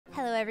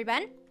Hello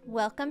everyone,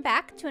 welcome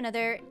back to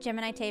another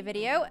GeminiTay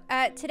video.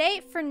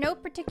 Today, for no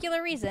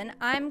particular reason,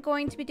 I'm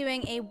going to be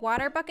doing a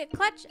water bucket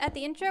clutch at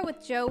the intro with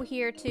Joe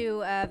here to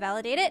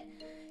validate it.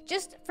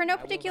 Just for no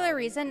particular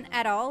reason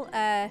at all.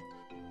 I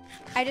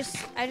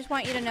just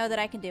want you to know that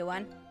I can do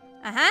one.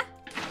 Uh-huh.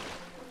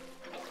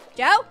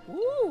 Joe?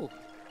 Ooh,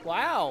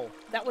 wow,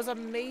 that was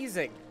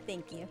amazing.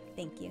 Thank you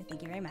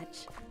very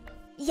much.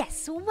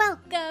 Yes,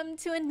 welcome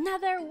to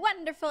another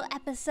wonderful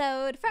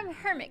episode from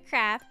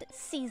Hermitcraft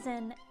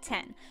Season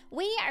 10.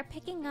 We are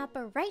picking up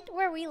right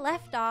where we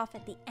left off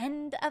at the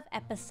end of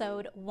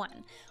episode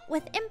 1,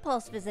 with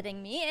Impulse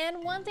visiting me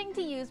and wanting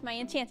to use my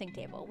enchanting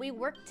table. We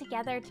worked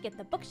together to get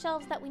the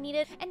bookshelves that we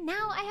needed, and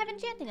now I have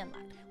enchanting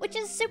unlocked, which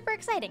is super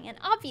exciting, and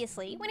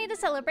obviously we need to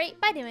celebrate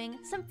by doing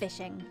some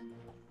fishing.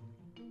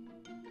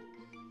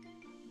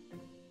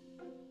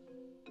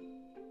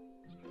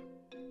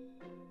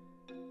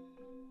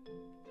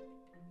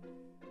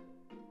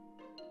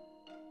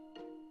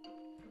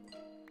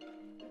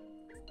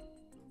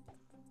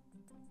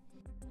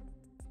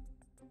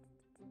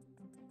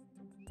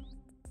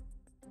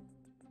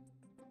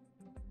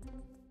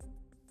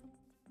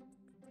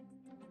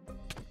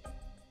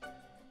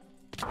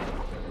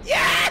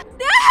 Yeah!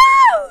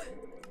 No!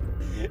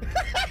 Green!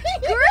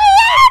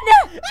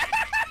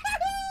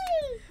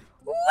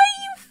 What,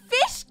 you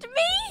fished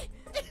me?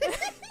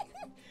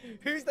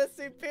 Who's the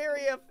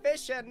superior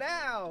fisher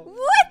now?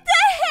 What the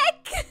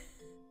heck?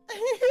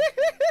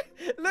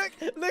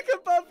 Look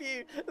above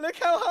you. Look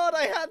how hard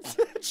I had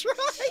to try.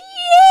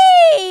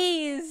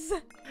 Jeez!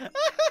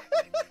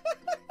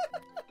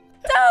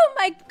 Oh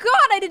my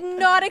god, I did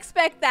not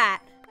expect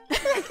that.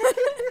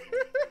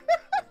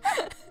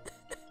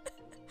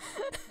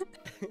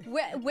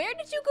 Where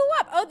did you go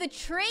up? Oh, the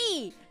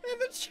tree. In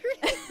the tree.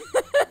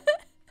 The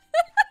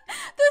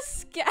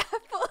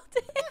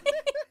scaffolding.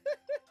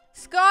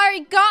 Scar,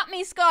 he got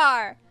me,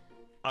 Scar.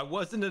 I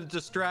wasn't a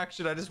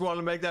distraction. I just want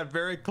to make that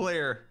very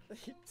clear.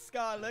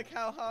 Scar, look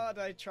how hard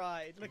I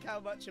tried. Look how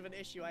much of an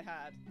issue I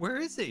had. Where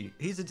is he?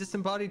 He's a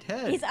disembodied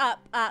head. He's up.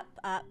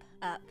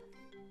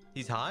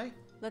 He's high?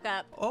 Look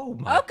up. Oh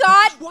my. Oh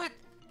god. What?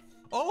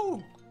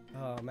 Oh.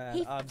 Oh man,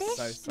 He I'm fished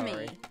so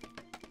sorry.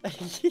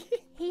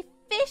 He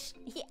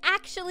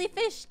actually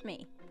fished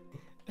me.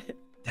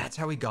 That's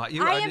how he got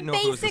you? I didn't am know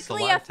if it was a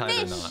basically a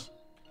stalactite fish. or not.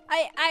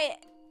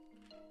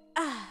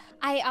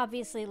 I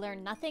obviously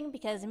learned nothing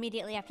because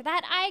immediately after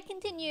that, I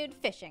continued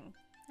fishing.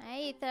 Hi,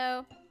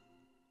 Etho.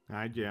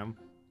 Hi, Jim.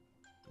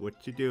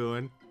 What you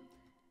doing?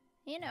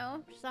 You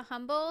know, just a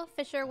humble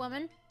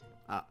fisherwoman.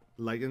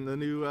 Liking the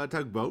new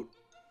tugboat?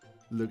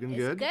 Looking It's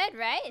good? good,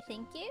 right?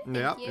 Thank you.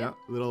 Yeah, Thank you. yeah.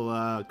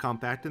 Little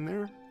compact in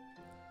there.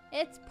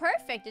 It's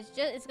perfect.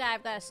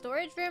 I've got a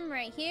storage room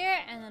right here,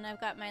 and then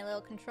I've got my little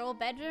control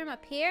bedroom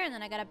up here, and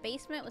then I got a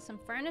basement with some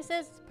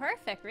furnaces. It's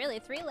perfect, really.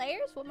 3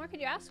 layers. What more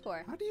could you ask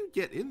for? How do you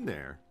get in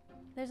there?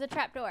 There's a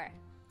trap door.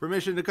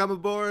 Permission to come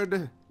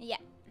aboard. Yeah.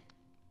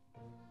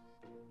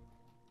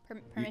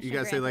 Permission You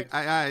gotta say like,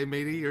 granted. aye, aye,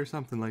 matey, or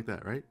something like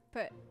that, right?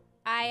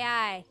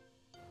 Aye.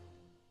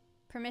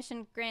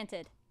 Permission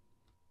granted.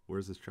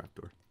 Where's this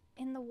trapdoor?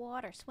 In the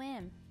water.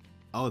 Swim.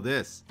 Oh,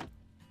 this.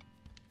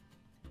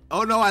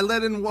 Oh no, I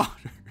let in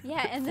water.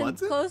 Yeah, and then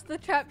Floods it? close the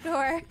trap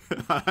door.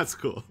 That's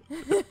cool.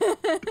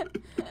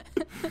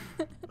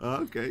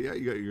 Okay, yeah,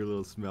 you got your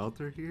little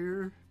smelter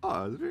here.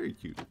 Oh, it's very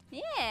cute.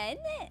 Yeah,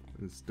 isn't it?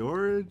 And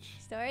storage.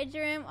 Storage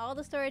room, all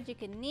the storage you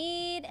could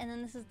need, and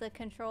then this is the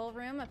control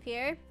room up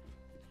here.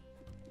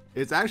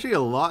 It's actually a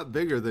lot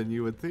bigger than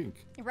you would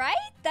think. Right?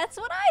 That's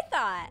what I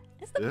thought.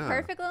 It's the Yeah.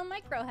 perfect little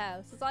micro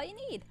house. That's all you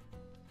need.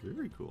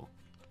 Very cool.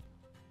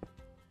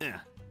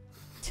 Yeah.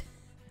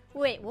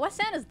 Wait, what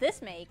sound does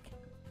this make?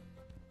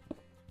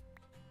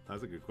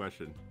 That's a good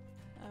question.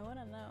 I want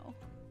to know.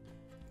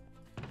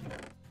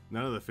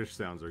 None of the fish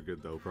sounds are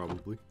good though,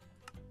 probably.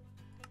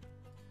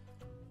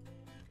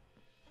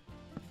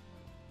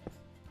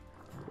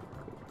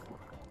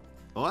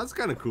 Oh, that's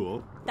kind of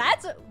cool.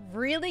 That's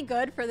really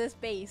good for this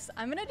base.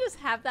 I'm gonna just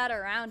have that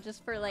around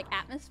just for like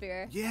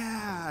atmosphere.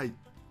 Yeah.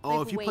 Oh,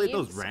 Like if you played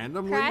those waves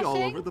randomly all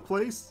crashing? over the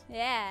place,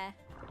 Yeah,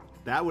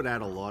 that would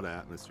add a lot of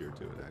atmosphere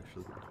to it,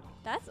 actually.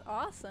 that's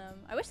awesome.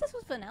 I wish this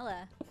was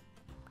vanilla.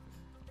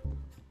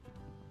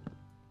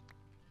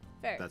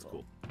 Very That's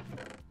cool.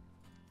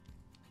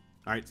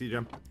 All right, see you,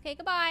 Jim. Okay,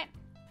 goodbye.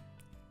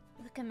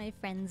 Look at my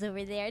friends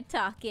over there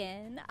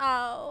talking.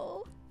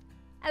 Oh,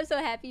 I'm so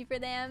happy for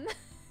them.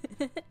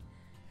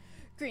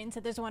 Green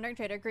said there's a wandering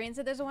trader. Green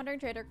said there's a wandering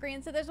trader.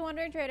 Green said there's a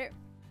wandering trader.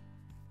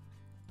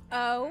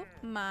 Oh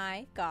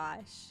my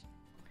gosh.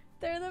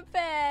 They're the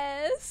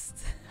best.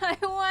 I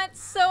want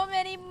so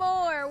many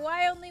more.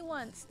 Why only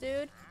once,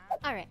 dude?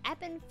 Alright, I've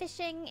been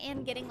fishing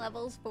and getting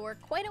levels for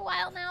quite a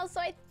while now,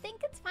 so I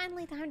think it's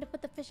finally time to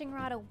put the fishing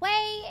rod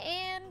away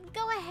and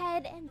go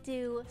ahead and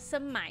do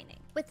some mining.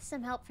 With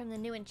some help from the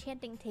new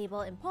enchanting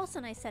table Impulse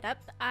and I set up,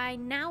 I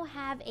now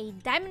have a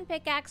diamond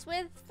pickaxe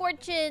with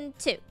Fortune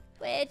 2.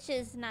 which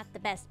is not the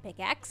best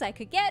pickaxe I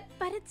could get,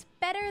 but it's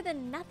better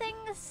than nothing.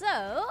 So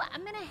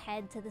I'm gonna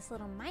head to this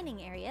little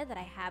mining area that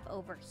I have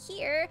over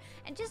here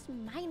and just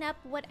mine up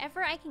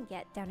whatever I can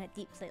get down at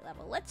deep slate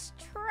level. Let's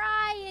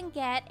try and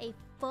get a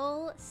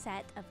full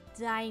set of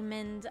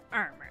diamond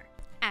armor.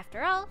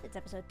 After all, it's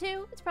episode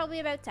 2, it's probably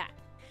about time.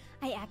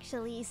 I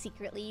actually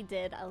secretly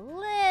did a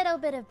little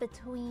bit of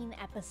between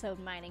episode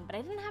mining, but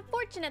I didn't have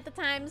fortune at the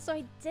time, so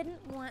I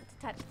didn't want to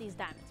touch these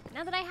diamonds. But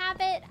now that I have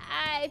it,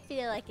 I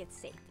feel like it's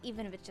safe,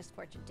 even if it's just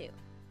fortune 2.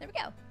 There we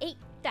go, 8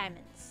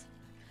 diamonds.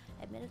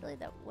 Admittedly,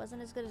 that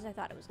wasn't as good as I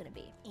thought it was gonna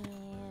be.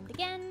 And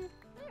again,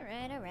 all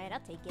right, I'll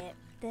take it.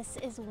 This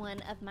is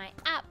one of my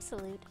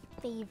absolute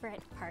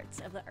favorite parts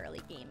of the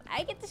early game.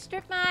 I get to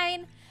strip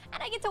mine,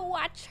 and I get to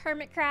watch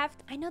Hermitcraft.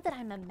 I know that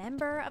I'm a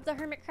member of the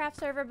Hermitcraft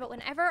server, but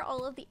whenever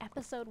all of the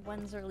episode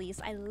 1s release,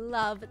 I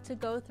love to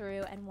go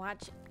through and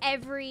watch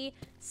every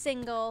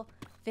single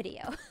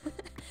video.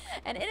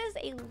 And it is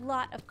a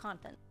lot of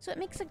content. So it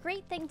makes a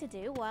great thing to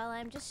do while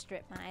I'm just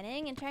strip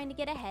mining and trying to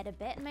get ahead a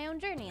bit in my own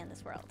journey in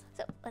this world.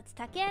 So let's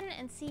tuck in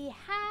and see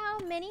how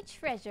many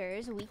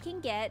treasures we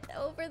can get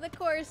over the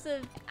course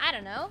of, I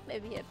don't know,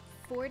 maybe a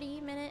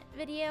 40-minute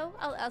video.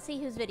 I'll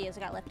see whose videos I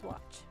got left to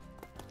watch.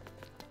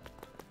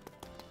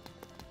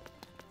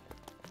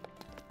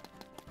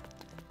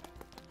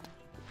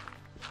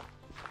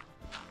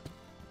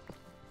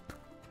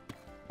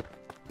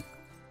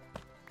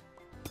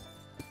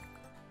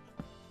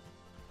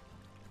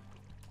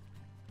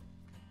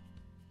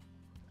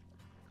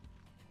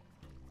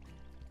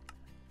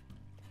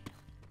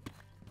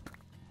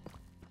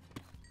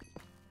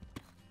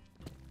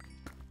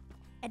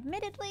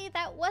 Admittedly,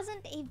 that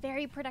wasn't a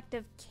very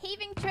productive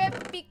caving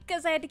trip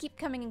because I had to keep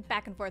coming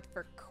back and forth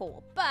for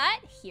coal.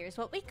 But here's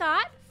what we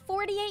got,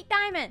 48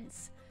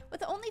 diamonds.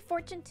 With only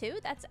fortune 2,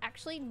 that's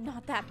actually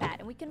not that bad.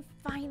 And we can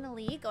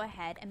finally go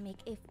ahead and make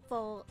a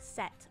full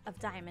set of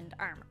diamond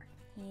armor.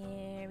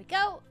 Here we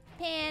go,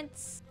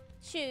 pants,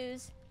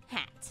 shoes,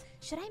 hat.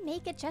 Should I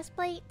make a chest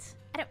plate?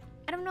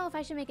 I don't know if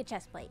I should make a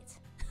chest plate.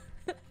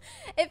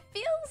 It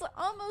feels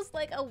almost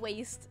like a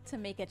waste to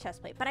make a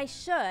chest plate, but I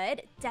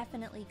should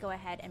definitely go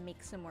ahead and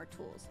make some more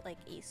tools, like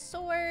a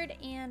sword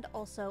and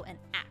also an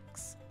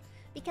axe.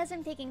 Because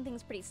I'm taking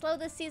things pretty slow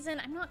this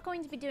season, I'm not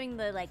going to be doing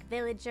the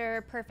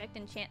villager perfect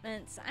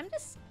enchantments. I'm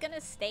just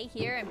gonna stay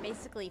here and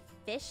basically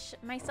fish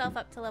myself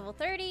up to level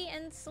 30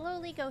 and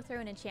slowly go through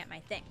and enchant my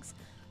things.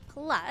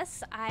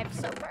 Plus, I've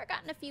so far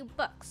gotten a few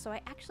books, so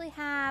I actually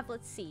have,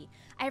 let's see,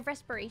 I have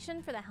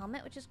Respiration for the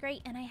helmet, which is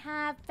great, and I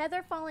have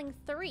Feather Falling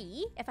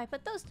 3 if I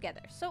put those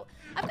together. So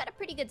I've got a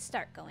pretty good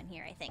start going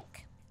here, I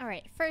think. All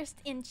right,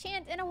 first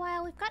enchant in a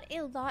while. We've got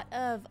a lot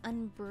of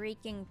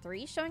Unbreaking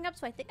 3 showing up,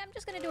 so I think I'm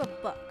just gonna do a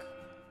book.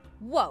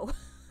 Whoa,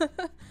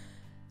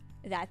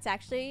 that's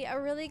actually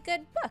a really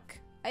good book.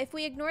 If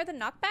we ignore the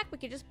knockback, we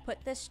could just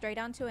put this straight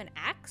onto an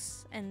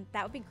axe, and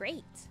that would be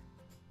great.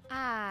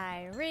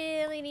 I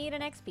really need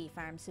an XP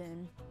farm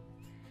soon.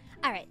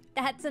 Alright,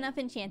 that's enough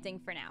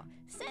enchanting for now.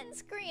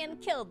 Since Grian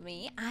killed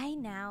me, I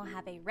now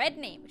have a red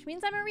name, which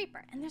means I'm a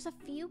Reaper. And there's a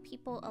few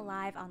people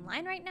alive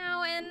online right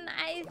now, and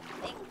I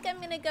think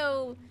I'm gonna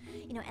go,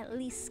 at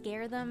least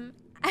scare them.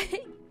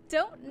 I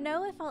don't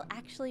know if I'll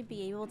actually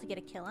be able to get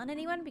a kill on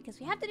anyone because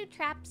we have to do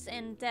traps,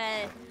 and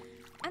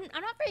I'm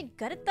not very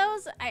good at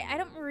those. I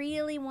don't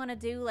really want to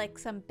do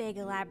some big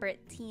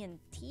elaborate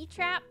TNT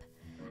trap.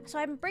 So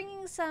I'm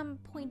bringing some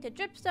pointed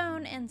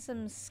dripstone and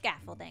some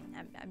scaffolding.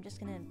 I'm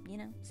just gonna,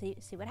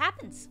 see what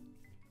happens.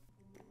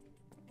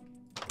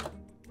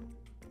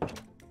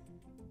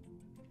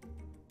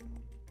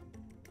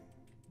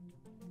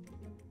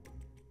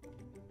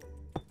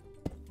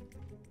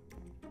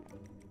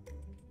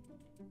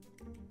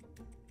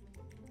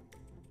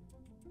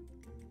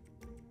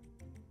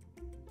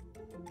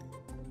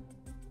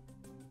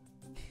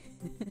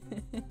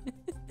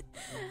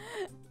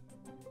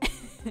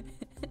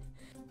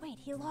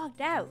 He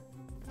logged out.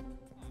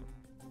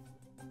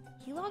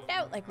 He logged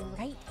out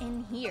right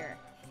in here.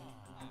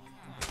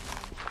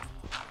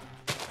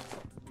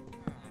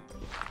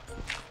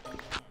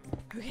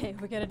 Okay,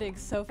 we gotta dig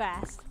so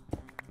fast.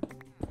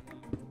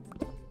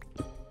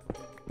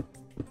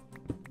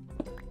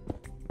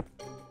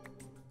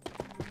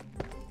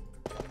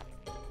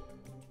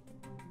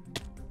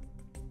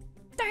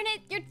 Darn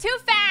it, you're too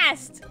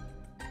fast!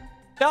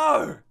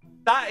 No!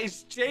 That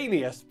is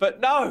genius, but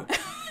no!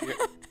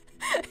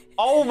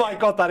 Oh my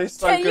god, that is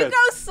so good. Can you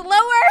go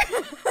slower?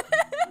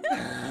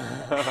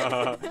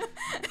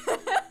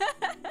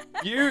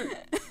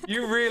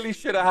 You really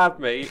should have had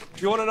me.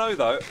 Do you want to know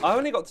though? I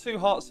only got 2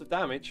 hearts of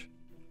damage.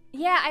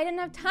 Yeah, I didn't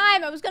have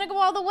time. I was gonna go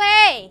all the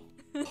way.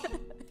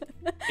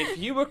 If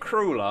you were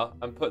crueler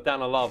and put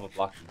down a lava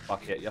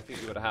bucket, I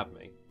think you would have had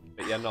me.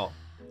 But you're not.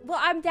 Well,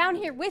 I'm down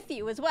here with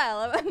you as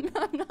well. I'm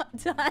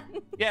not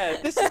done. Yeah,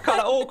 this is kind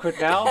of awkward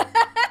now.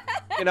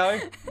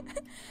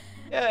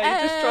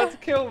 Yeah, you just tried to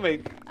kill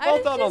me.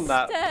 Well done on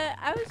that.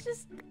 I was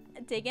just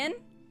digging.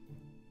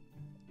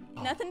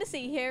 Nothing to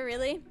see here,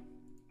 really.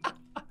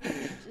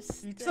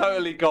 You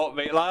totally got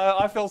me.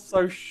 I feel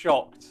so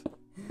shocked.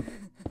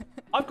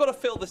 I've got to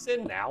fill this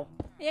in now.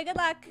 Yeah, good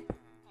luck.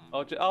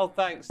 Oh,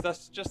 thanks.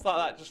 That's just like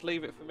that. Just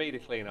leave it for me to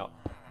clean up.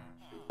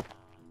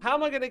 How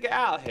am I going to get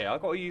out of here?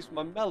 I've got to use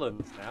my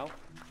melons now.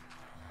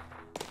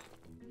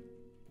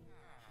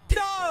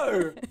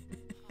 No!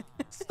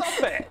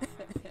 Stop it!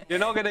 You're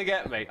not going to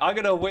get me. I'm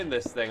going to win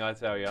this thing, I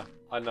tell you.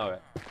 I know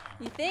it.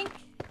 You think?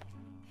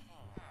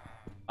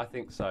 I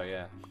think so,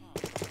 yeah.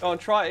 Go on,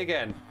 try it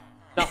again.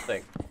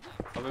 Nothing.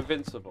 I'm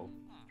invincible.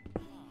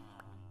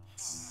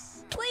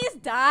 Please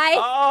die.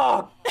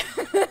 Oh!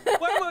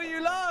 When will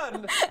you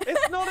learn?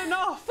 It's not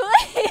enough.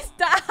 Please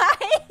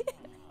die.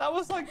 That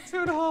was like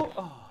 2.5.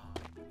 Oh.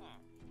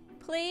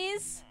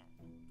 Please.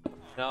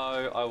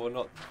 No, I will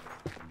not.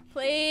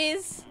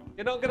 Please.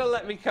 You're not gonna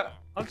let me cut.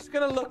 I'm just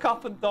gonna look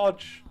up and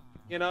dodge.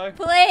 You know.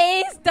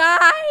 Please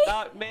die.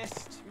 No,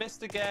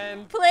 missed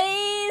again.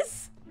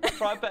 Please.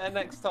 Try better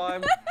next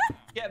time.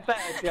 Get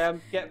better,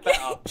 Gem. Get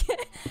better.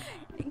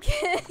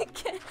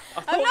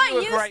 I thought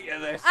you were great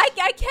at this.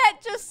 I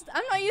can't just.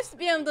 I'm not used to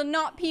being able to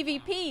not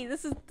PvP.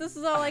 This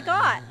is all I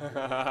got.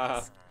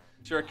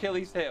 It's your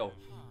Achilles heel.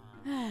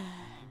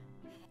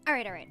 All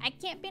right. I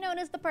can't be known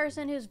as the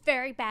person who's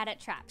very bad at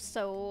traps,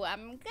 so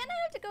I'm gonna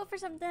have to go for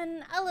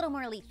something a little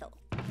more lethal.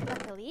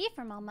 Luckily,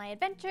 from all my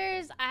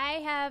adventures, I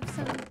have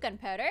some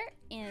gunpowder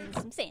and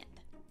some sand.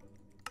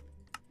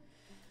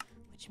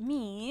 Which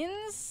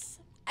means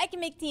I can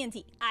make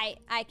TNT. I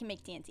can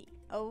make TNT.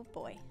 Oh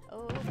boy.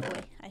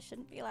 I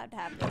shouldn't be allowed to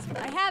have this, but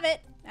I have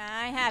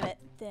it.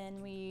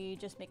 Then we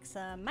just make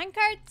some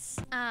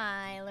minecarts.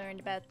 I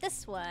learned about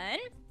this one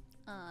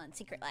on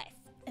Secret Life.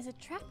 Is a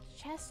trapped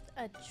chest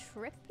a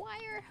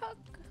tripwire hook?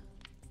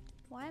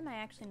 Why am I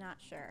actually not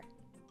sure?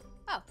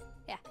 Oh,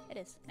 yeah, it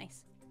is.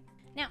 Nice.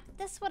 Now,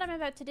 this what I'm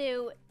about to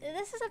do.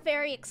 This is a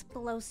very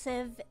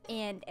explosive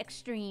and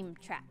extreme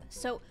trap.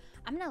 So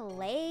I'm gonna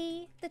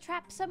lay the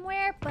trap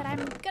somewhere, but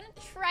I'm gonna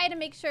try to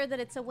make sure that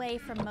it's away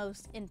from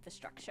most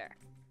infrastructure.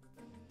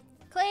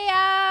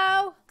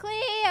 Cleo!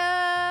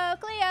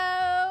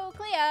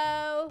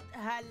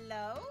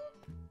 Hello?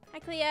 Hi,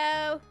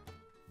 Cleo.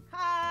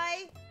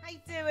 Hi, how you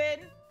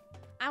doing?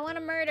 I want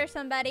to murder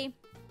somebody.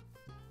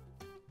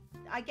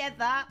 I get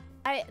that.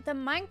 The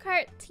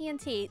minecart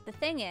TNT, the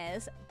thing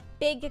is,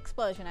 big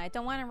explosion. I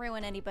don't want to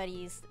ruin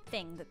anybody's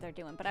thing that they're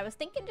doing, but I was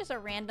thinking just a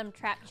random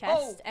trap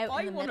chest out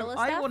in the middle of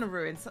stuff. I want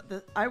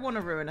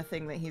to ruin a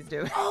thing that he's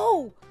doing.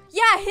 Oh,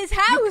 yeah, his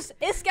house.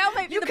 His scout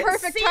might be the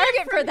perfect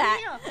target for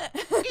that.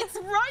 It's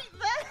right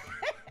there.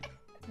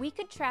 We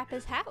could trap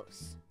his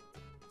house.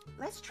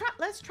 Let's trap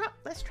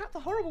the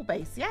horrible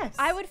base. Yes.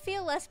 I would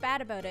feel less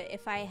bad about it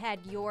if I had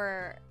you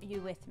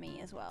with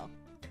me as well.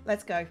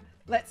 Let's go.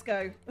 Let's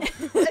trap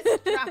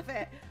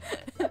it.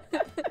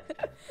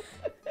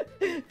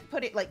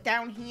 Put it like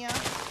down here,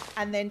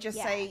 and then just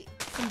say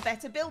some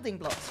better building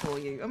blocks for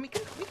you, and we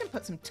can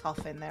put some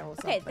tuff in there or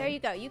something. Okay, there you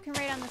go. You can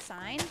write on the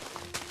sign.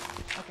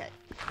 Okay.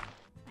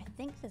 I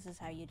think this is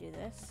how you do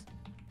this.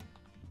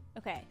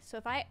 Okay, so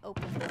if I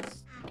open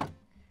this,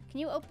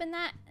 can you open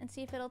that and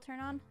see if it'll turn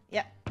on?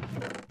 Yep.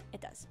 It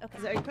does. Okay.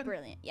 Is it open?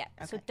 Brilliant. Yeah.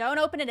 Okay. So don't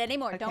open it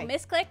anymore. Okay. Don't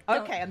misclick.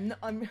 Okay.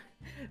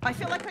 I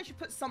feel like I should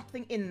put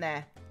something in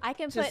there. I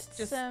can put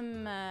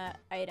some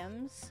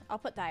items. I'll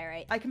put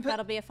diorite. I can put.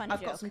 That'll be a fun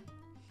joke. Got some.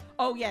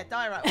 Oh yeah,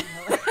 diorite.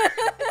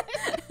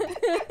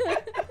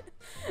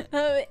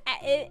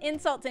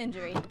 Insult to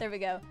injury. There we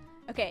go.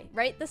 Okay,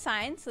 write the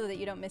sign so that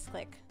you don't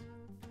misclick.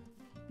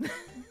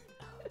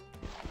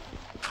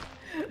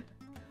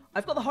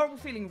 I've got the horrible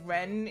feeling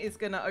Ren is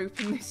gonna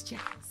open this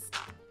chest.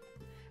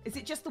 Is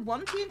it just the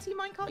one TNT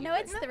minecart? No,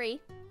 it's 3.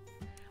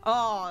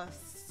 Oh,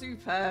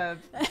 superb.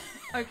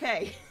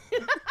 Okay.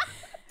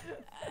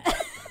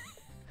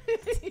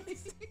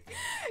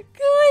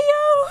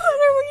 Cleo, what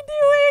are we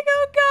doing?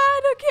 Oh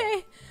God.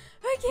 Okay.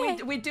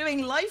 We're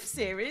doing life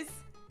series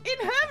in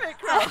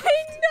Hermitcraft.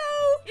 I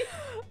know.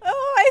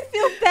 Oh, I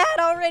feel bad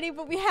already,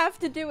 but we have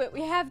to do it.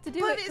 We have to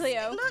do it,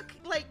 Cleo.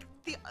 Look,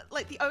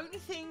 the only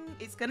thing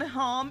it's gonna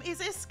harm is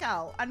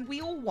Iskal, and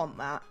we all want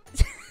that.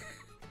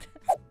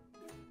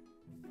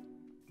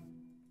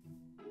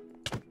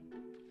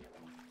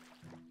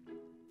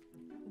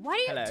 Why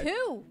do you have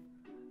 2?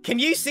 Can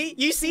you see?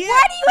 You see it?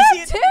 Why do you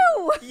have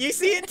 2? You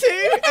see it too?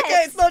 Yes.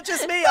 Okay, it's not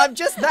just me. I'm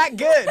just that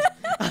good.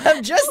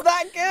 I'm just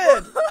that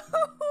good.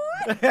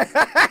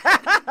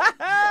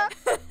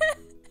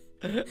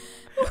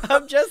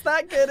 I'm just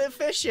that good at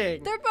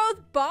fishing. They're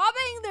both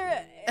bobbing.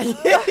 They're.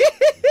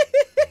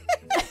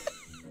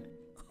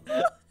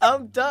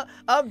 I'm done.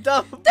 They're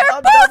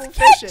both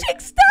catching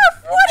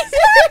stuff. What is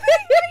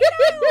happening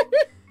right now?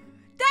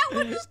 That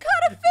one just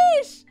caught a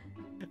fish.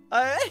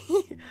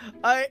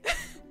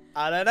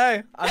 I don't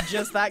know. I'm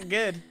just that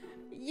good.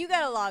 You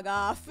gotta log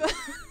off.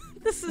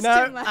 This is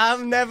no, too much.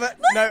 I'm never. Look,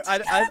 no,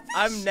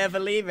 I'm never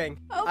leaving.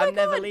 Oh my I'm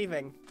never God.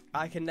 leaving.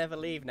 I can never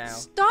leave now.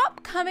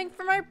 Stop coming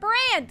for my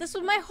brand. This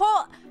was my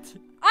whole.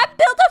 I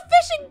built a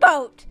fishing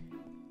boat.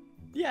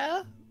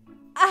 Yeah.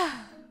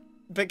 Ah.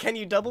 But can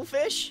you double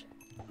fish?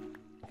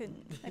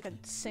 I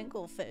could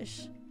single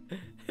fish.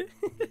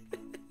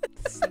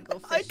 Single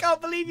I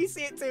can't believe you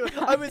see it too.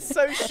 I was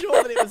so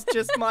sure that it was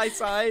just my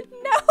side.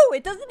 No,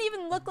 it doesn't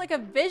even look like a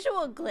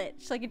visual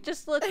glitch. Like, it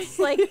just looks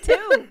like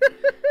two.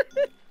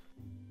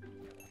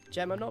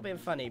 Gem, I'm not being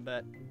funny,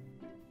 but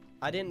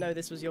I didn't know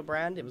this was your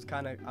brand. It was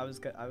kind of, I was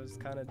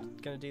kind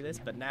of gonna do this,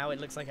 but now it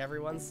looks like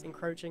everyone's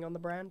encroaching on the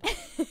brand.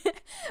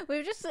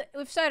 We've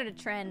started a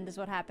trend, is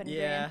what happened.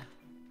 Yeah.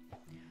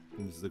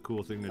 This is the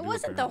cool thing to do. It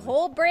wasn't the apparently.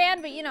 whole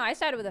brand, but you know, I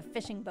started with a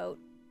fishing boat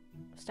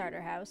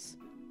starter house.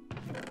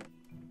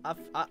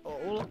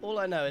 All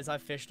I know is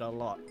I've fished a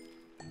lot,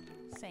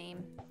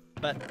 Same.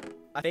 but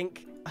I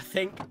think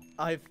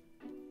I've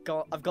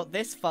got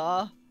this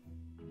far,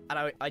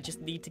 and I just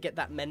need to get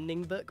that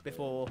mending book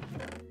before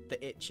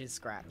the itch is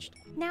scratched.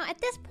 Now, at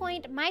this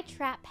point, my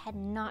trap had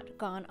not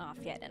gone off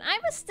yet, and I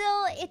was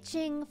still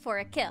itching for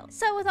a kill.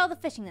 So with all the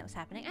fishing that was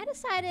happening, I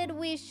decided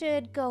we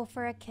should go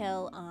for a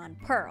kill on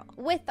Pearl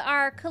with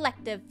our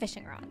collective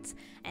fishing rods.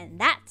 And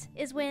that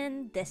is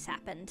when this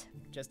happened.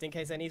 Just in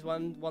case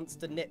anyone wants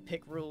to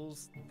nitpick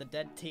rules, the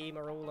dead team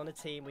are all on a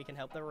team. We can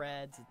help the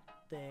reds.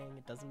 Thing.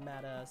 It doesn't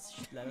matter.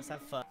 Let us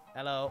have fun.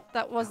 Hello.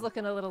 That was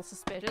looking a little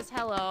suspicious.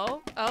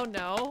 Hello. Oh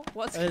no.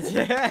 What's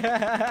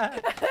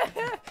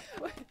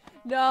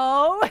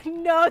No,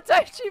 no,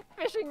 don't you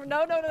fishing.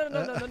 No.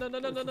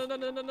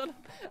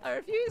 I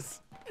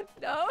refuse.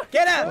 No.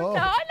 Get out! No, Oh.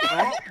 no.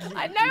 Oh.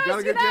 I know You it's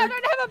gotta get gonna. I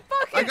Jake. don't have a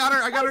bucket. I got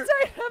her. I got her. I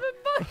don't have a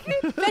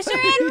bucket. Fish her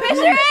in! Fish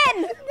her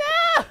in! No.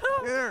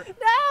 Here.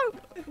 No.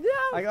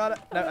 I got it.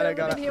 No, I don't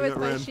got I'm it. here with got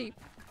my ran. sheep.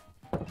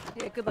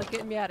 Yeah, good luck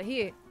getting me out of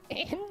here.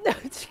 No.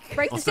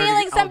 Break I'll the start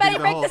ceiling! I'll Somebody dig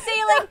the break hole. the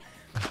ceiling!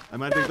 I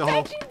might dig the hole.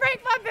 Don't you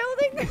break my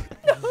building!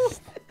 No.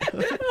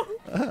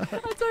 I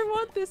don't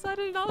want this. I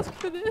didn't ask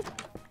for this.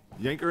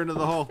 Yank her into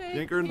the hole. Thank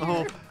Yank her into the you.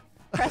 hole.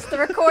 Press the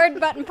record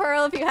button,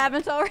 Pearl, if you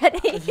haven't already.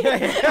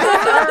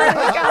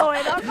 I'm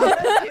going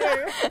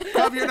with you.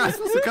 Cub, you're not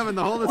supposed to come in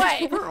the hole. This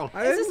Wait. is Pearl.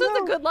 Is this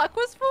what the good luck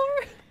was for?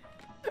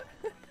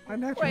 I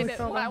naturally Wait,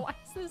 fell why down.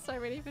 is there so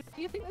many?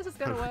 Do you think this is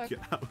gonna How do I work? get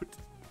out?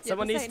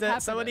 Someone this needs ain't to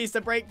happening. someone needs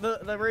to break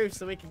the roof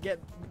so we can get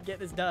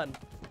this done.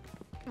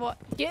 What?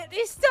 Get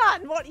this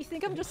done? What? You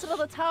think I'm just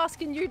another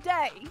task in your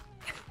day?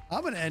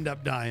 I'm gonna end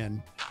up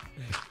dying.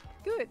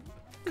 Good.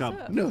 Cub.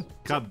 Deserve. No.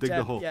 Cub, dig the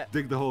Jeb, hole. yeah.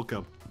 Dig the hole,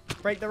 Cub.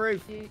 Break the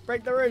roof. You-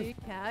 Break the roof. You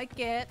can't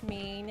get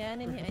me. Na,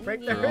 na, na,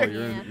 Break na, the na. Oh,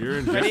 roof. you're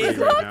in Ready?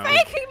 jeopardy I'm right now.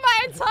 making my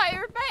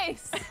entire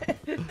base.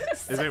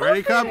 Is it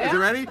ready, Cub? Is it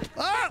ready?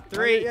 Ah!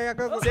 3, Yeah,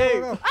 go,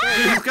 2.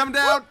 Please come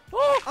down.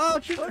 Oh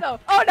no!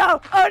 Oh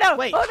no! Oh no!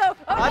 Wait. Oh no!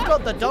 Oh I've no!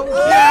 got the donkey.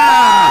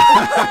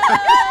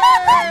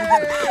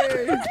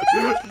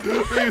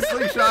 You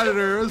slingshot at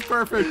her. It was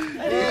perfect.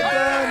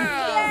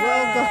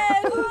 Well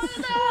done.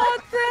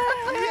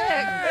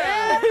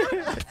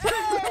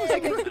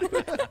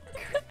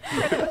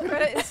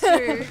 Credit is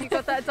true. You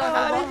got that done a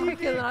lot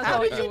quicker than I How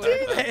thought did you you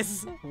would. do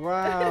this?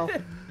 Wow.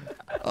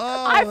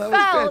 Oh, I that was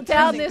fell down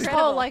fantastic. this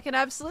Incredible. hole like an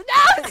absolute. No!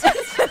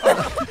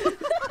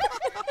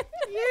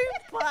 You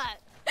butt!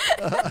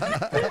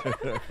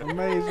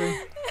 Amazing.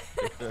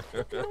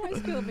 You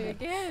almost killed me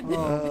again.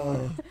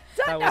 Oh.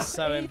 That was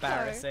so Ego.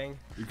 embarrassing.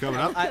 You coming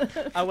up?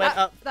 I went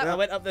up that- I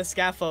went up the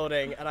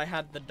scaffolding and I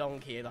had the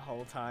donkey the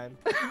whole time.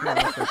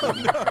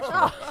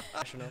 That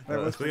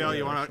was Leo,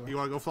 you actually.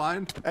 wanna go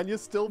flying And you're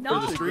still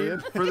No. for the stream?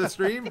 For the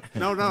stream?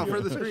 No,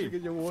 for the stream.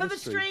 For the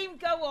stream,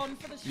 go on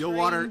for the stream. You'll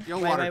water. Wait,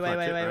 You'll water. wait,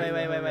 clutch it,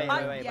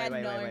 right? Yeah, no.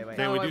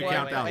 Okay, we do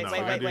countdown Wait, though.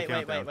 wait, We wait, do wait, wait,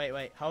 countdown. wait,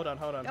 wait. Hold on.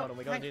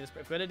 We gotta do this.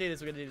 If we're gonna do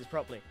this, we're gonna do this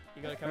properly.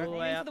 You gotta come all the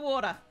way Into up. the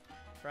water.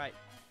 Right.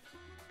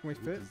 Can we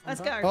fit?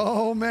 Let's go.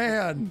 Oh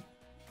man.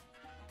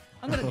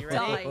 I'm gonna You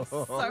ready? die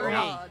so 3,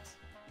 hard.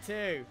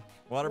 2,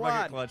 Water 1,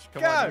 bucket clutch.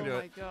 Come go. on, Oh don't do my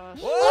it. gosh.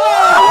 Oh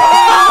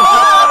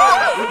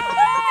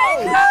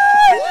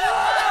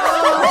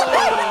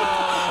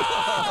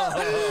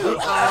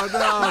Happened.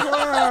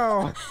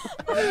 no!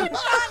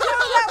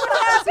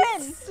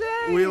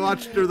 We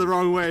launched her the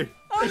wrong way.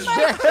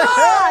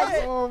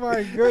 Oh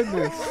my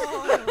goodness.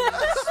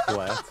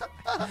 Splat.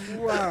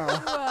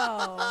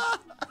 Wow.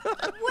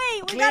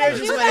 Wait, we Cleo gotta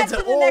just do went that into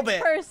to the orbit.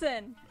 next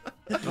person.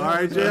 All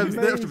right, Jim's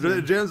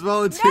Amazing. Jim's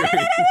volunteering. No,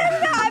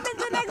 I'm in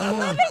the next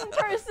living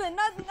person,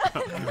 not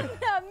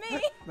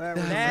me. That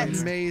was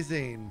Next.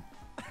 amazing.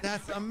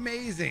 That's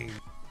amazing.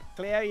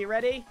 Cleo, you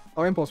ready?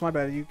 Oh, Impulse, my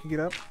bad. You can get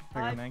up.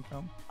 Hang I- on, man.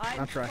 Come. I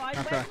I'll try, tried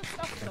I'll where try. the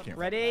stuff from.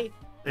 Ready?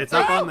 It's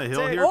up on the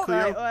hill 2, here, right,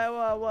 Cleo.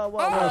 whoa.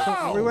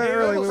 Oh, we went Here,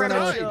 early. We almost went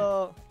early.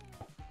 sure.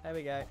 There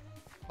we go.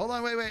 Hold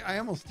on, wait. I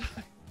almost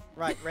died.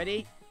 Right,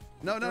 ready?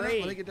 No. 3,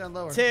 Let me get down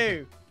lower.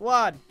 2,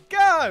 1,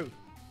 go!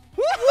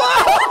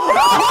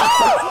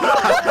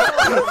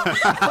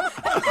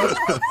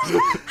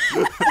 You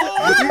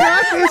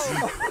got this.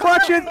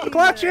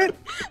 Clutch it.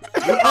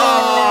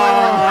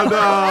 Oh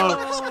no!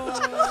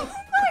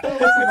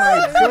 Oh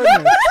my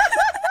goodness.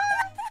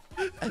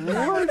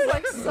 It's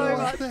like so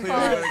much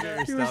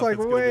fun. He was like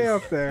way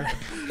up there.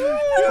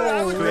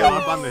 Cleo,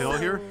 up on the hill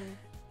here.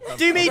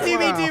 Do me! Korean,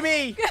 we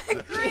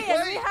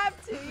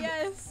have to,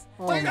 yes.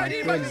 Oh Wait, my I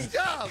need my goodness.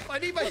 stuff. I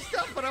need my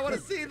stuff, but I want to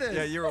see this.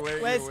 Yeah, you were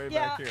way Where's-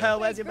 back here. Pearl,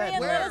 where's your bed?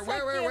 Grant, let us Where,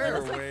 hook where, you, where? let You're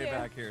us hook way you.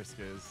 back here,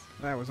 Skiz.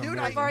 That was Dude,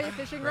 amazing. I'll borrow your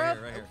fishing Right rod.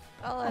 here, right here.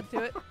 I'll add to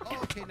it. Oh,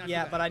 okay, not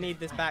Yeah, too but bad. I need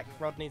this back.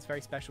 Rodney's very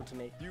special to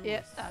me.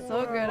 Yeah, that's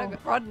all good. I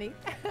got Rodney.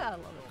 I love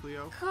it.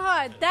 Cleo.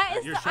 God, that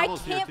is Your I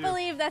shovel's here, can't too.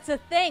 believe that's a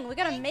thing. We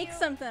gotta make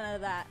something out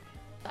of that.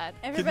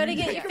 Everybody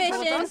get your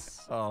fishing.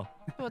 Oh.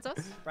 What's us?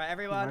 Right,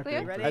 everyone,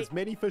 Clear? you ready? As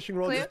many fishing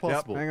rods Clear? as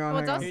possible. Hang on,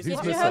 What's hang on. up? Who's Get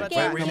got your this? hook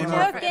in. we Get need your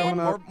more,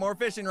 hook in. more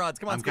fishing rods.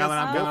 Come on, I'm Skiz. coming.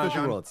 I'm More coming.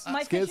 fishing rods.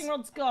 My Skiz? fishing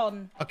rod's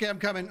gone. Okay, I'm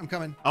coming. I'm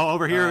coming. Oh,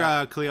 over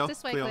here, Cleo.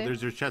 This way, Cleo, Cleo.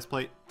 there's your chest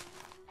plate.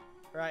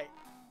 Right.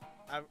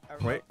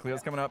 Wait,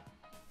 Cleo's coming up.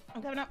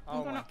 I'm going up. I'm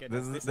Oh going my up.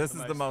 goodness. This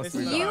is the most. This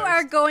is the You most.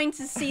 are going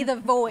to see the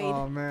void.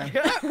 Oh man. I'm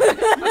going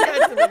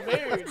to the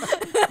moon.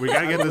 We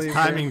gotta get believe this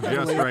timing it. I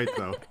just believe it. right,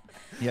 though.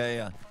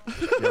 Yeah.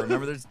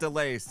 Remember, there's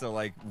delay, so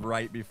like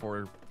right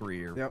before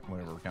 3 or Yep.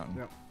 whatever we're counting.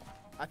 Yep.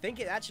 I think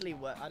it actually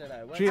worked. I don't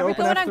know. Gee, Are we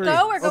open going F3. on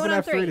go or Open going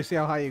on F3 three? to see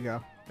how high you go.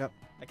 Yep.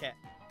 Okay.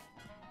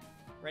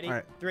 Ready? All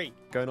right. 3,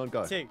 Going on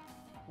go. 2,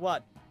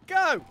 1,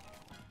 go!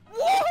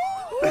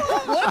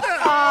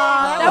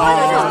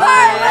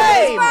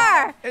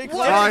 That Hey, Do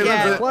Cleo. it Oh, he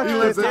again. lives it. Clutch He it.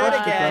 lives Do it. it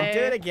Clutch again. Do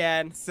it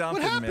again.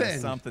 Something What missed.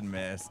 happened? Something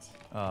missed.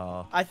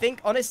 Oh. I think,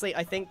 honestly,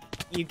 I think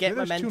you get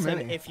Maybe there's too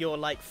momentum many. if you're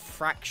like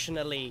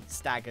fractionally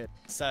staggered.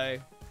 So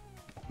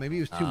Maybe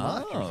it was too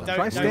much. Or Oh. something. Don't-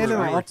 Try standing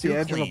worry. off Too the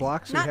edge of a clean.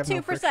 block so you Not have too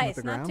no friction with precise.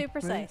 the Not ground. too maybe?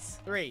 precise.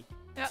 3,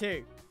 Yep.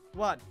 2,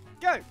 1,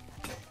 go!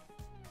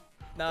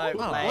 No,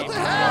 Wow, lame. What the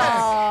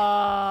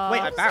heck?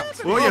 Wait, I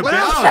bounced. Oh, you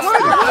bounced!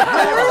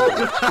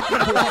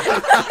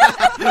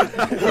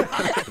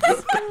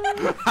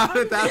 How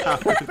did that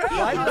happen?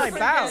 Why did I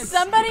bounce?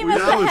 Somebody must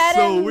That have was had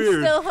so it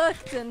weird. still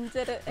hooked and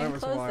did it and That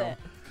was closed wild. it.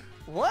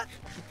 What?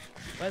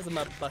 Where's the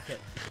mud bucket?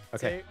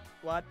 Okay. 2,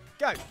 1,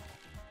 go!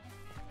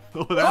 Oh,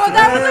 Oh,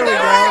 that was a good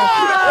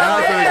That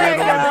was a good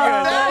one.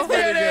 That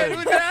did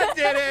it. That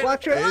did it.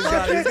 Clutch it. He's got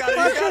Clutch it. it.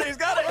 Clutch it. He's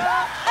got it.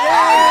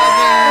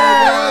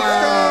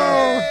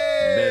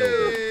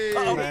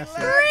 Nailed it. Massive.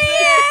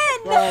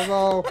 Grant!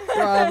 Bravo.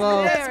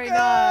 Bravo. Very go!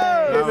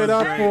 nice. Give it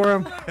up for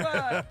him.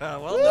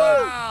 Well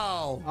done.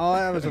 Wow. Oh,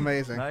 that was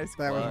amazing. Nice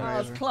That was clutch. That was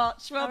amazing.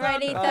 clutch. Well All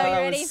right, done. Etho, Oh, you that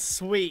ready? was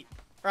sweet.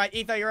 Right,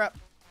 Etho, you're up.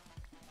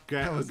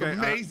 Okay, That was okay,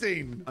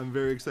 amazing. I'm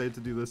very excited to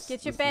do this.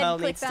 Get your This- bed Pearl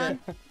clicked needs on.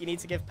 to. You need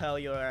to give Pearl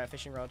your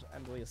fishing rod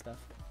and all your stuff.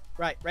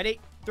 Right,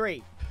 ready?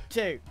 3,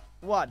 2,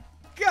 1,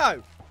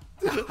 go!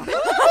 That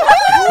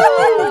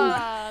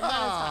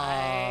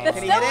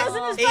Can he still hit it?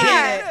 wasn't as He far.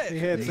 hit it. He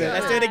hits Yeah. it.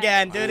 Let's do it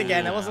again. Do it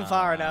again. That wasn't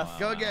far enough.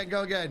 Go again.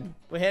 Go again.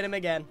 We'll hit him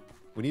again.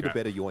 We need a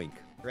better yoink.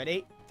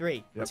 Ready?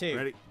 3, Yep, 2,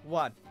 ready.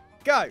 1,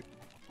 go!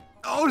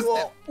 Oh,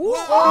 it's-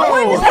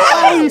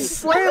 Oh, he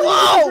slammed it to the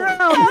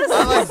ground. I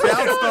like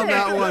bounced on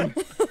that one.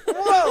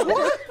 Whoa!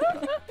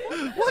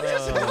 What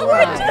just happened?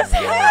 What just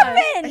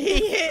happened?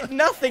 He hit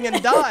nothing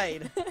and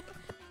died.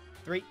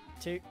 3,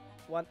 2,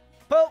 1,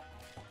 pull!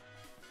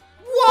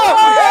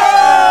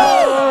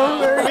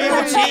 Whoa!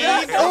 We've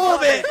achieved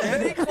orbit!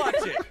 And he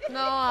clutched it.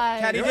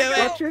 Nice. Can he do it?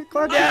 Clutch it.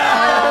 Clutch it.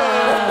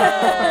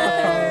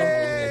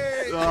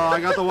 Oh, I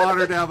got the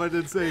water down, but it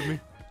didn't save me.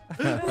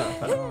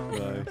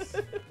 Nice.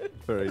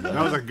 Very nice.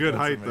 That was a good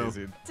height, though.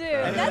 Amazing. Dude,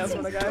 Anyone that's else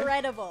wanna go?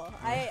 incredible.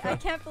 I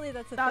can't believe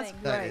that's a thing.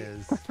 That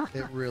is.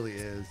 It really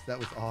is. That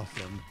was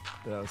awesome.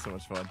 That was so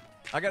much fun.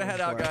 I gotta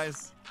head out,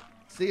 guys.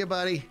 See you,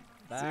 buddy.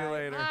 See you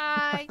later.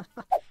 Bye.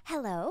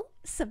 Hello,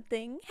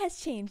 something has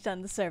changed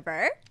on the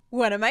server.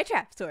 One of my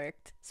traps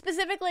worked.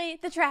 Specifically,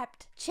 the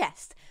trapped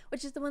chest,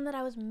 which is the one that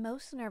I was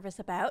most nervous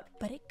about,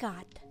 but it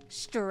got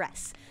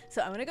stress.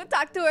 So I'm gonna go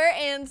talk to her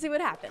and see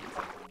what happens.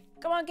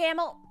 Come on,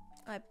 Camel.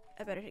 I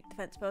better take the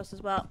fence post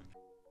as well.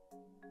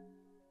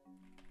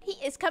 He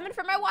is coming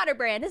for my water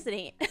brand, isn't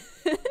he?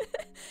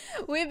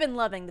 We've been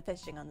loving the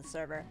fishing on the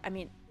server. I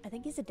mean, I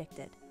think he's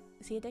addicted.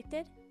 Is he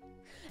addicted?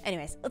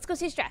 Anyways, let's go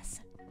see Stress.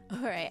 All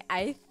right,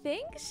 I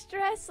think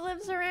Stress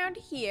lives around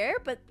here,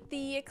 but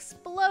the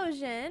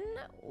explosion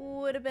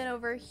would have been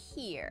over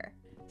here.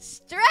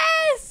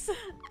 Stress!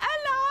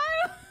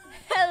 Hello?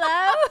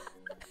 Hello?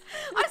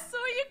 I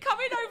saw you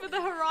coming over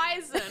the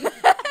horizon.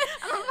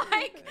 And I'm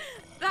like,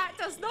 that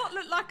does not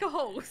look like a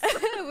horse.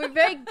 We're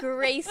very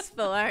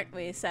graceful, aren't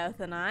we, South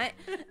and I?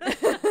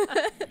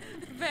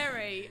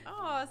 Very.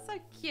 Oh, so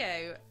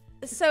cute.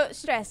 So,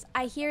 Stress,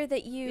 I hear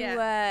that you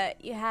Yeah.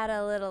 you had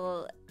a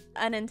little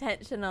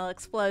unintentional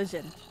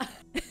explosion.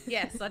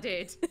 Yes, I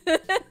did.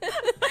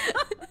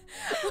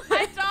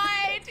 I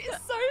died.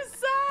 It's so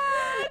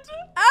sad.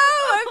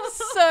 Oh, I'm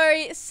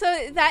sorry.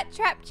 So that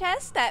trap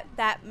chest, that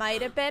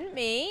might have been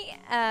me.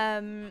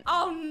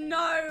 Oh,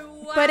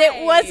 no way. But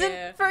it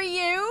wasn't for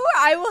you.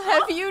 I will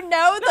have you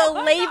know the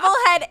label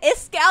had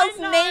Iskal's I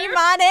know. name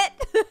on it.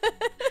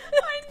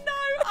 I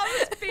know.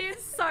 I was being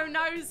so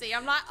nosy.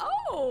 I'm like,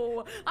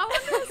 oh, I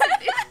wonder what's in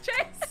this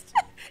chest.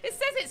 It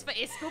says it's for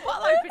Iskal, but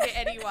I'll open it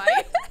anyway.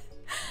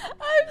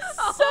 I'm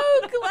so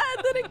glad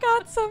that it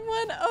got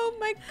someone. Oh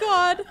my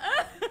god.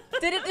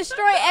 Did it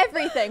destroy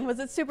everything? Was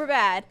it super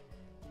bad?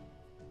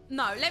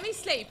 No, let me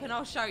sleep and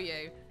I'll show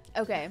you.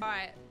 Okay. All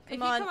right. If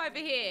Come on. you come over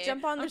here,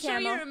 Jump on the I'm sure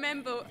camel. you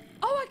remember.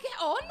 Oh, I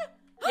get on?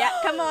 Yeah,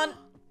 come on.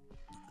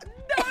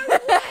 No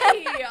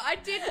way! I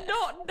did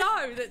not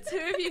know that 2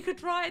 of you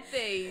could ride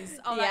these.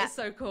 Oh, Yeah. that is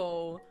so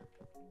cool.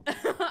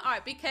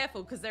 Alright, be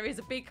careful because there is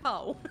a big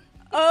hole.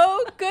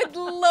 Oh, good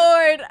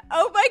lord.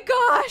 Oh my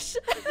gosh.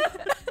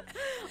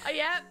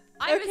 Yeah,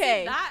 I was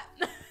Okay. in that.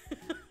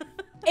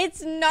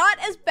 It's not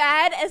as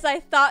bad as I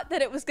thought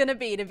that it was gonna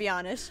be, to be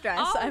honest, Stress.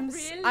 Oh, I'm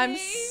really?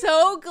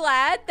 so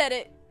glad that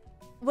it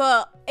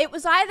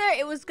was either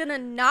it was gonna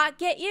not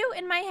get you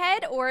in my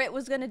head or it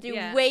was gonna do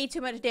Yeah. way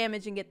too much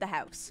damage and get the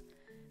house.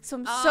 So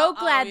I'm so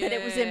glad that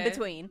it was in yeah.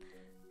 between.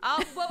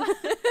 Oh, well,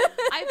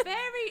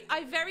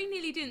 I very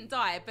nearly didn't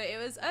die, but it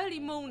was early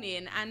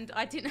morning and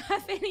I didn't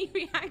have any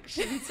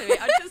reaction to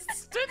it. I just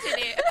stood in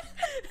it.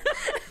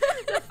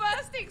 The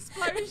first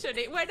explosion,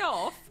 it went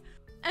off.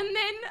 And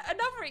then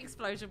another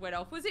explosion went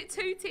off. Was it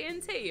 2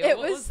 TNT or It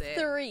what was was it?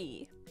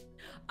 3.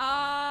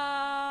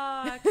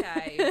 Ah,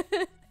 okay.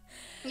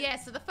 Yeah,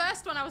 so the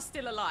first one I was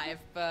still alive,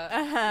 but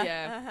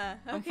yeah.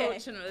 Okay.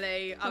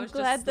 Unfortunately, I I'm was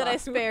glad just that I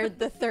slow. spared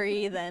the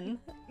 3 then.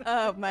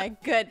 Oh my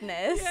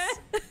goodness.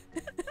 Yeah.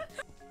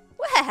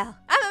 Well,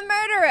 I'm a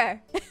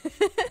murderer.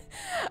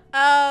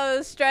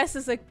 Oh, Stress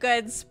is a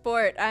good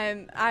sport.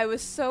 I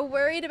was so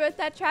worried about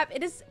that trap.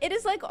 It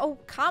is like a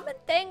common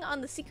thing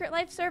on the Secret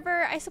Life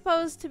server, I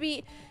suppose, to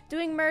be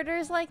doing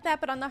murders like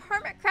that, but on the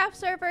Hermitcraft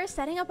server,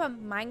 setting up a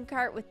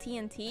minecart with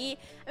TNT,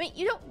 I mean,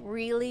 you don't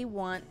really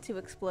want to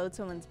explode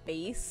someone's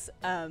base.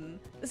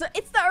 So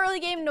it's the early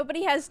game,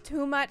 nobody has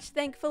too much,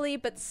 thankfully,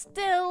 but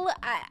still,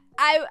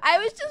 I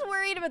was just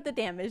worried about the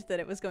damage that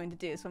it was going to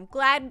do. So I'm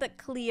glad that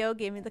Cleo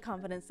gave me the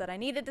confidence that I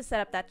needed to set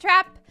up that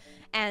trap.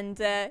 And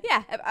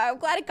yeah, I'm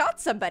glad it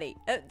got somebody.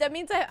 That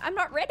means I'm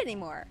not red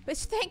anymore. Which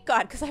thank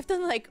God, because I've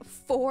done like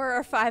 4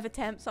 or 5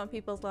 attempts on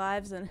people's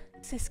lives and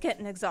it's just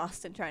getting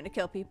exhausting trying to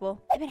kill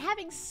people. I've been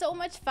having so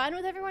much fun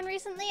with everyone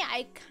recently,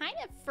 I kind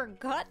of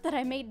forgot that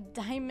I made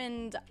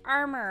diamond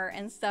armor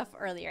and stuff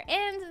earlier.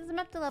 And since I'm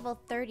up to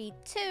level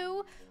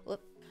 32,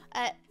 whoop,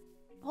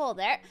 hold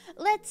there.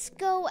 Let's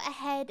go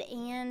ahead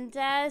and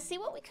see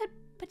what we could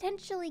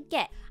potentially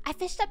get. I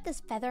fished up this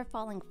Feather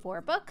Falling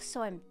 4 book,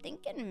 so I'm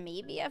thinking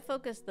maybe I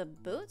focus the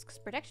boots, because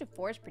protection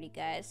 4 is pretty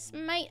good.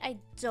 Smite I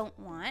don't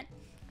want.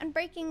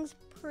 Unbreaking's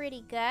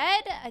pretty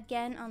good.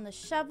 Again on the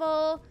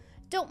shovel.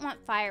 Don't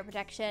want fire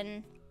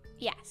protection.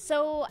 Yeah,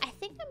 so I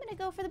think I'm gonna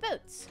go for the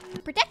boots.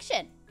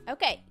 Protection.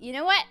 Okay, you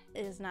know what?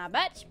 It is not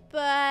much,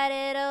 but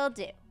it'll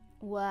do.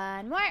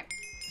 One more.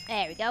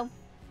 There we go.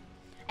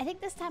 I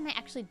think this time I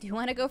actually do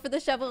want to go for the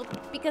shovel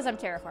because I'm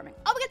terraforming.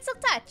 Oh, we got Silk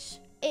Touch.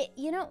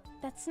 You know,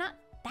 that's not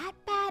that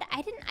bad.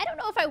 I don't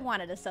know if I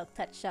wanted a Silk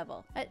Touch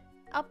shovel.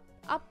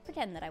 I'll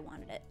pretend that I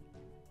wanted it.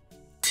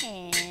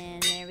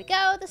 And there we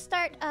go, the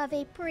start of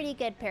a pretty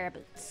good pair of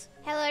boots.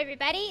 Hello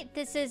everybody,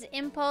 this is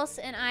Impulse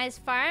and I's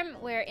farm,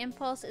 where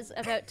Impulse is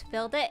about to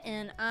build it,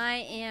 and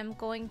I am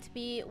going to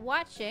be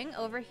watching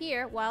over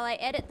here while I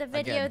edit the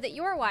video that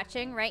you're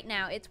watching right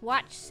now. It's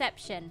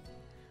Watchception.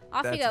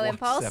 Off you go,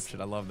 Impulse.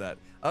 Watchception, I love that.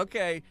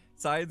 Okay,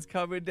 side's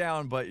coming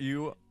down, but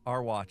you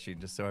are watching,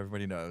 just so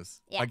everybody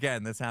knows. Yeah.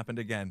 Again, this happened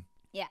again.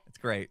 Yeah. It's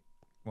great.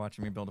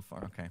 Watching me build a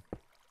farm. Okay.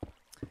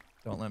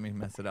 Don't let me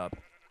mess it up.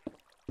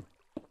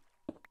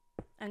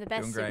 I'm the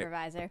best Doing great.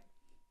 supervisor.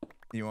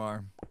 You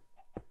are.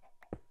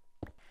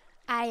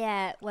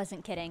 I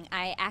wasn't kidding.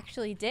 I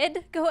actually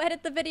did go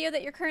edit the video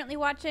that you're currently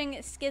watching.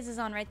 Skiz is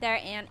on right there,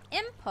 and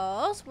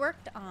Impulse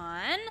worked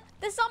on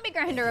the zombie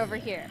grinder over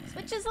here,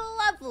 which is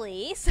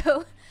lovely.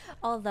 So,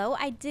 although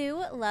I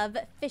do love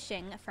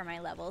fishing for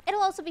my level,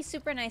 it'll also be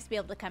super nice to be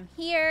able to come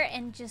here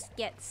and just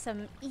get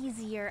some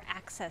easier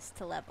access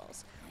to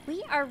levels.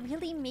 We are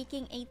really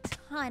making a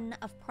ton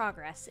of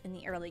progress in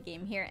the early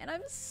game here, and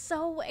I'm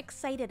so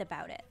excited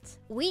about it.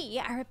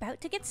 We are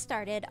about to get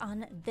started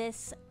on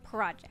this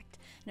project.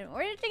 And in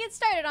order to get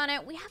started on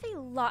it, we have a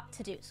lot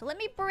to do. So let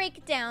me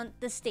break down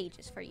the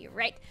stages for you,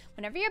 right?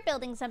 Whenever you're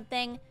building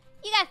something,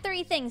 you got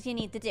 3 things you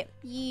need to do.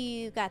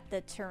 You got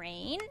the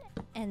terrain,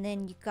 and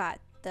then you got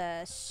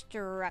the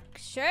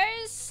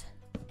structures,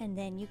 and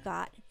then you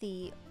got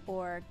the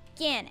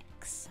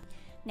organics.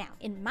 Now,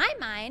 in my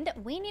mind,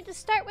 we need to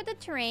start with the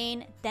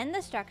terrain, then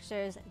the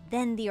structures,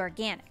 then the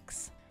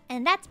organics.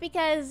 And that's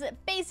because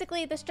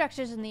basically the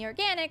structures and the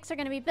organics are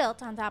going to be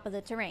built on top of the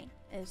terrain.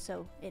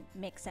 So it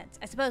makes sense.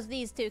 I suppose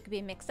these two could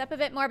be mixed up a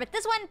bit more, but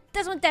this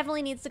one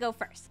definitely needs to go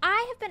first.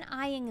 I have been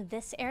eyeing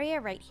this area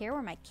right here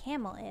where my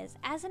camel is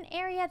as an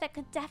area that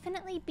could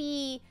definitely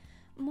be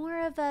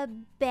more of a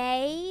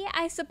bay,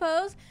 I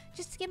suppose,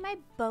 just to give my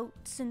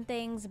boats and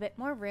things a bit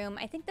more room.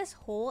 I think this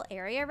whole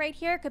area right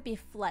here could be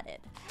flooded.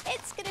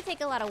 It's gonna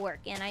take a lot of work,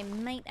 and I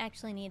might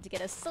actually need to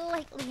get a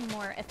slightly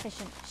more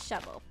efficient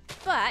shovel.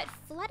 But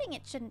flooding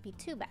it shouldn't be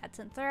too bad,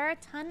 since there are a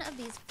ton of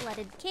these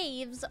flooded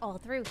caves all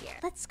through here.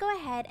 Let's go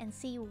ahead and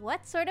see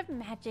what sort of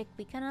magic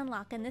we can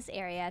unlock in this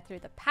area through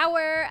the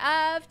power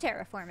of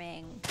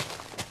terraforming.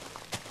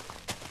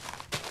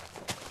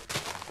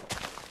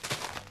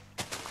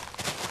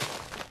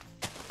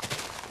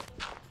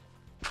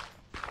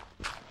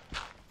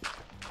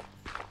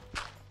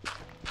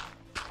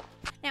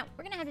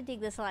 dig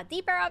this a lot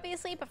deeper,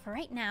 obviously, but for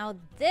right now,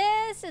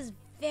 this is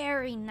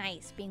very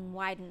nice being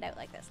widened out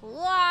like this.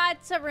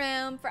 Lots of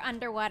room for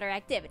underwater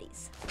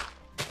activities.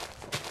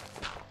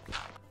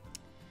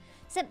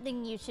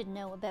 Something you should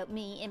know about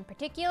me in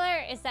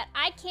particular is that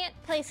I can't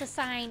place a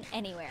sign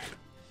anywhere.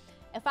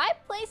 If I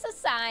place a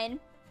sign,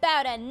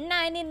 about a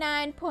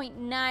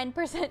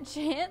 99.9%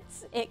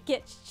 chance it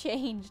gets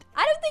changed.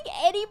 I don't think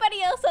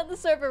anybody else on the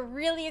server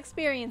really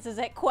experiences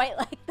it quite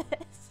like this.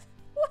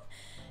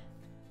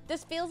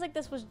 This feels like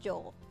this was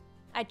Joel.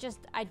 I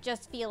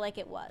just feel like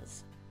it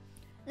was.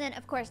 And then,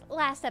 of course,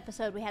 last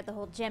episode we had the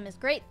whole gem is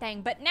great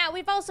thing, but now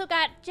we've also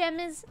got gem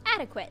is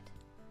adequate,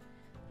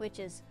 which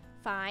is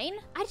fine.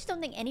 I just don't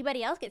think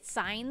anybody else gets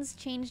signs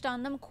changed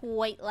on them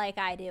quite like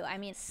I do. I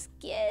mean,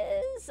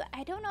 Skiz,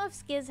 I don't know if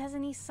Skiz has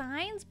any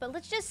signs, but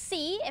let's just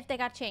see if they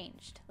got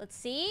changed. Let's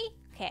see.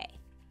 Okay.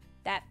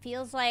 That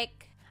feels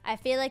like, I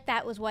feel like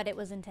that was what it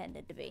was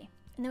intended to be.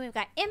 And then we've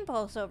got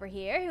Impulse over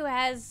here who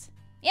has,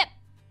 yep,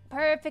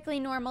 perfectly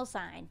normal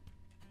sign.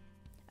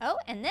 Oh,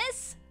 and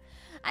this,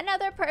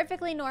 another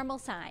perfectly normal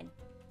sign.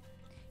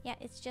 Yeah,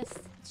 it's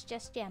just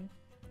gem.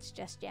 It's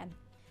just gem.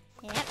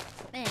 Yep.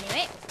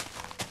 Anyway,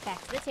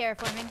 back to the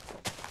terraforming.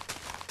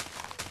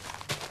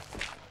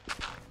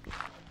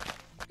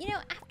 You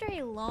know, after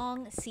a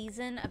long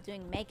season of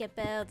doing mega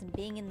builds and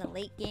being in the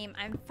late game,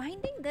 I'm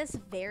finding this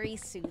very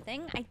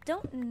soothing. I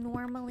don't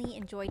normally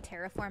enjoy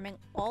terraforming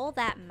all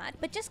that much,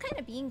 but just kind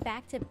of being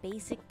back to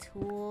basic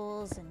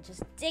tools and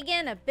just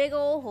digging a big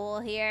old hole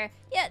here.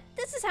 Yeah,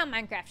 this is how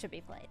Minecraft should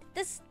be played.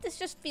 This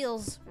just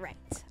feels right.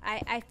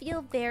 I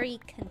feel very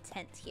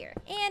content here.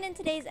 And in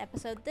today's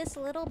episode, this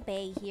little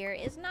bay here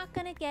is not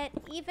gonna get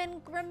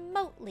even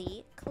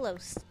remotely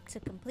close to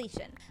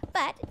completion.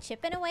 But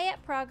chipping away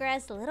at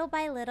progress little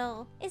by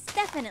little is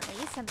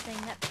definitely something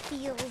that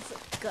feels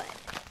good.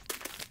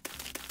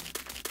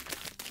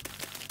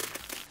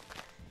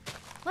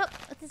 Well,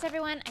 with this,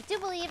 everyone, I do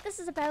believe this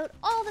is about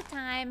all the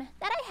time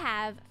that I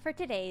have for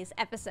today's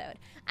episode.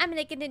 I'm going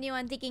to continue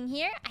on digging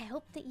here. I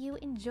hope that you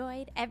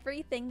enjoyed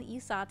everything that you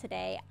saw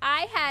today.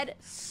 I had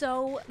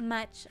so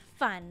much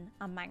fun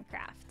on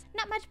Minecraft.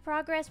 Not much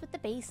progress with the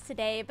base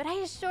today, but I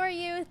assure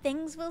you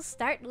things will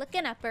start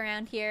looking up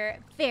around here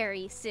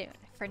very soon.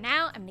 For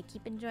now, I'm going to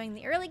keep enjoying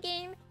the early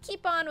game,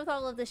 keep on with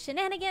all of the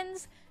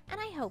shenanigans,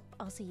 and I hope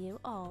I'll see you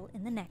all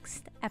in the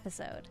next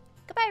episode.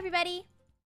 Goodbye, everybody!